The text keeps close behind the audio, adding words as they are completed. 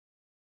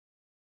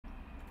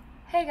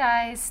Hey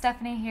guys,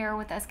 Stephanie here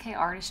with SK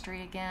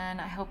Artistry again.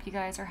 I hope you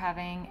guys are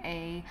having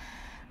a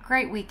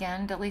great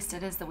weekend. At least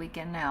it is the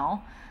weekend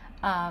now.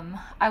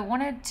 I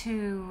wanted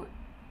to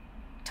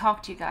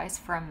talk to you guys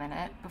for a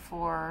minute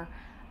before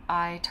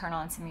I turn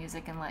on some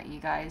music and let you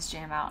guys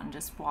jam out and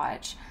just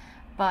watch.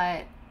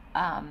 But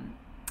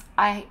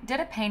I did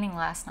a painting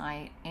last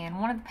night, and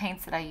one of the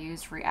paints that I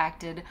used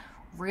reacted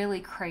really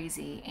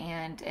crazy,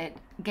 and it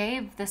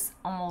gave this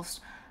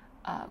almost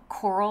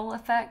coral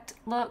effect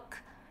look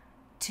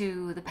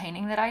to the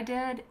painting that I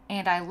did,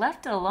 and I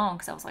left it alone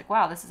because I was like,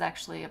 wow, this is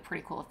actually a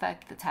pretty cool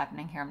effect that's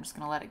happening here. I'm just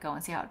going to let it go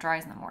and see how it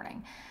dries in the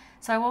morning.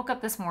 So I woke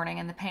up this morning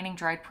and the painting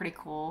dried pretty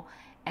cool,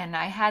 and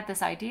I had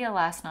this idea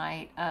last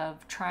night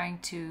of trying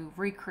to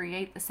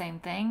recreate the same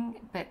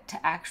thing but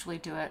to actually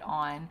do it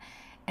on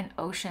an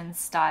ocean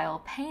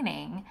style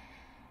painting.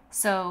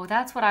 So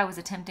that's what I was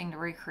attempting to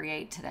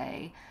recreate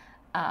today.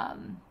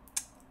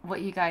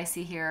 What you guys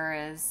see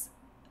here is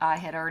I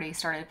had already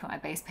started to put my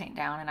base paint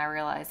down, and I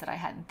realized that I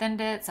hadn't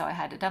thinned it, so I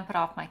had to dump it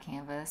off my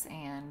canvas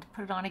and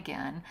put it on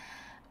again.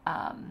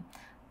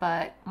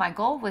 But my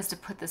goal was to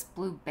put this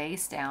blue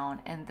base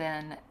down, and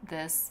then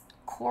this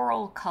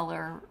coral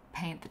color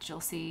paint that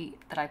you'll see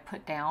that I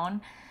put down,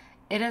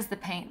 it is the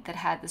paint that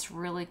had this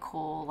really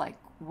cool like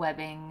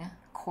webbing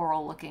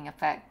coral looking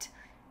effect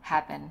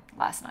happen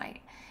last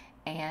night.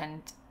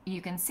 And you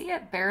can see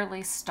it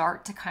barely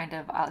start to kind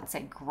of, I would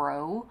say,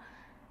 grow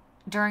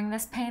during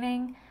this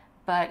painting,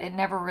 but it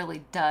never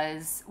really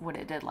does what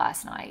it did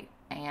last night.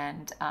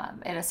 And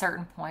at a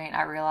certain point,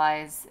 I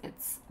realize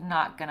it's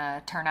not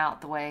gonna turn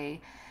out the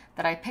way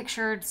that I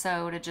pictured,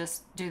 so to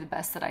just do the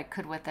best that I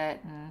could with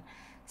it and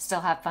still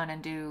have fun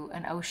and do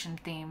an ocean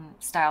theme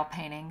style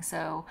painting.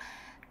 So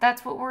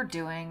that's what we're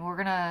doing. We're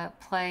gonna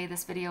play.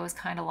 This video is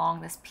kind of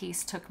long. This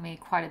piece took me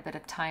quite a bit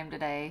of time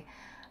today.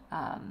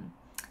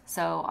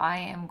 So I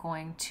am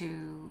going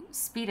to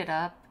speed it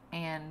up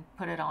and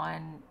put it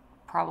on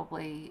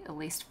probably at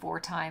least 4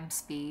 times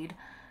speed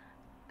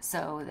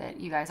so that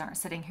you guys aren't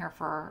sitting here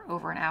for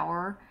over an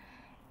hour.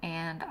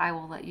 And I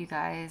will let you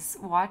guys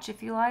watch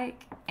if you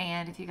like.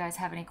 And if you guys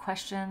have any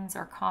questions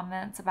or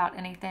comments about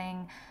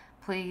anything,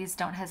 please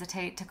don't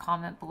hesitate to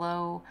comment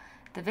below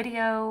the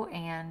video,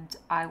 and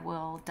I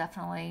will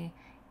definitely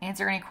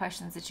answer any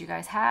questions that you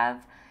guys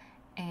have.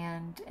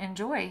 And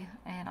enjoy,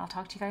 and I'll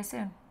talk to you guys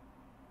soon.